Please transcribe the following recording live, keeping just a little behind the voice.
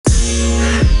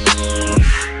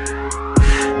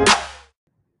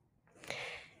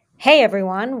Hey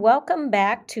everyone, welcome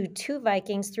back to Two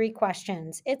Vikings, Three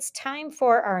Questions. It's time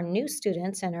for our new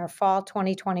students in our fall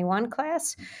 2021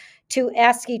 class to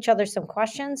ask each other some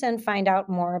questions and find out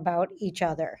more about each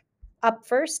other. Up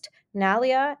first,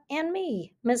 Nalia and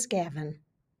me, Ms. Gavin.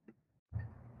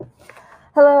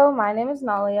 Hello, my name is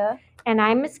Nalia, And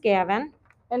I'm Ms. Gavin.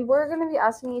 and we're going to be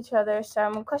asking each other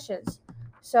some questions.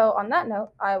 So, on that note,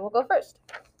 I will go first.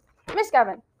 Miss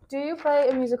Gavin, do you play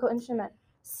a musical instrument?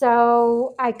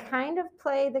 So I kind of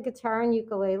play the guitar and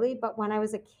ukulele, but when I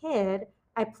was a kid,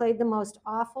 I played the most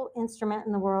awful instrument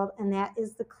in the world, and that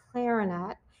is the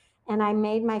clarinet. And I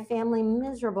made my family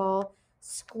miserable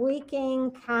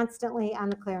squeaking constantly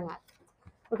on the clarinet.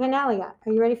 Okay, Nalia,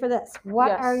 are you ready for this? What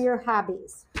Yes. are your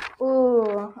hobbies?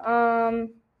 I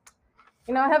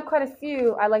have quite a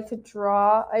few. I like to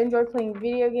draw. I enjoy playing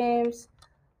video games.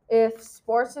 If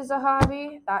sports is a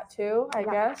hobby, that too, I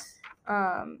guess.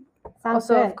 Sounds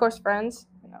Also, good. of course, friends.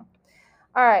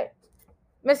 All right,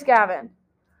 Miss Gavin,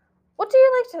 what do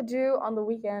you like to do on the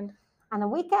weekend? On the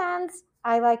weekends,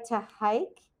 I like to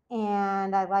hike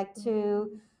and I like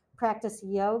to practice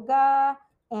yoga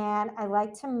and I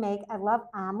love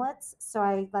omelets. So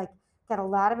I get a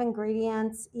lot of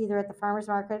ingredients either at the farmer's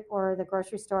market or the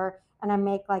grocery store and I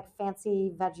make like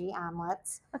fancy veggie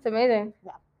omelets. That's amazing.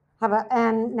 Yeah.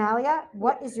 And Nalia,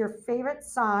 what is your favorite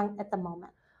song at the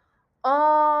moment?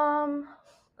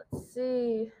 Let's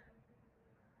see.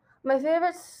 My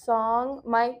favorite song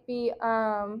might be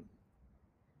I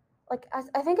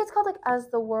think it's called as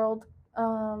the world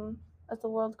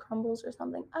crumbles or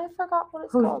something. I forgot what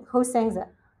it's called. Who sings it?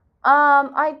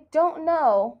 I don't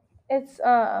know. It's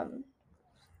yeah.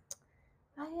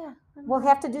 We'll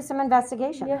have to do some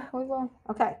investigation. Yeah, we will.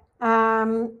 Okay.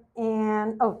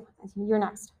 You're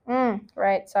next.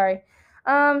 Right. Sorry.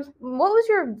 What was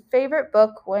your favorite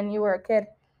book when you were a kid?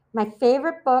 My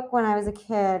favorite book when I was a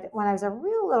kid, when I was a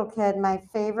real little kid, my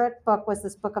favorite book was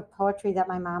this book of poetry that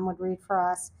my mom would read for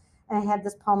us. And it had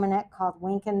this poem in it called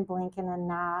Winkin', Blinkin', and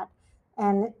Nod.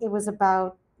 And it was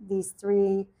about these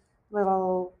three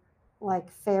little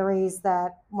fairies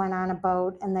that went on a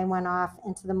boat and they went off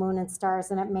into the moon and stars,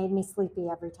 and it made me sleepy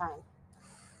every time.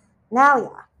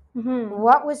 Nalia,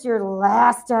 what was your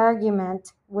last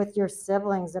argument with your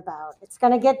siblings about? It's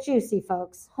going to get juicy,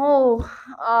 folks.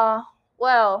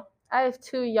 Well, I have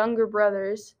two younger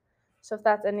brothers, so if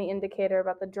that's any indicator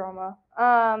about the drama.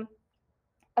 I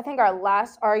think our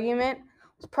last argument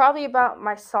was probably about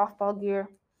my softball gear.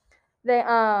 They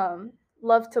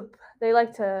like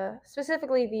to,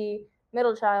 specifically the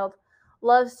middle child,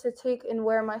 loves to take and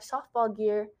wear my softball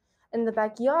gear in the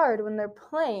backyard when they're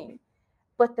playing,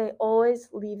 but they always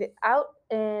leave it out,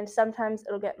 and sometimes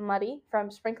it'll get muddy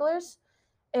from sprinklers,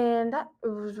 and that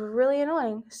was really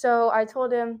annoying. So I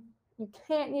told him, you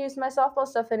can't use my softball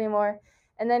stuff anymore.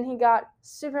 And then he got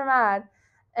super mad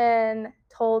and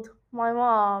told my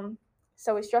mom.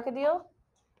 So we struck a deal.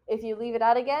 If you leave it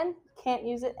out again, can't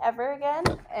use it ever again.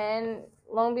 And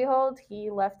lo and behold, he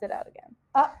left it out again.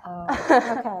 Uh-oh.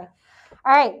 Okay. All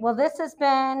right. Well, this has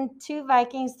been Two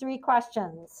Vikings, Three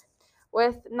Questions.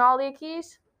 With Nalia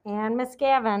Keys. And Miss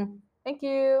Gavin. Thank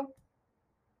you.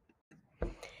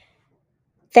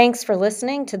 Thanks for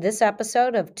listening to this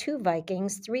episode of Two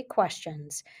Vikings, Three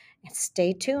Questions. And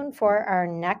stay tuned for our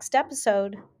next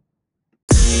episode.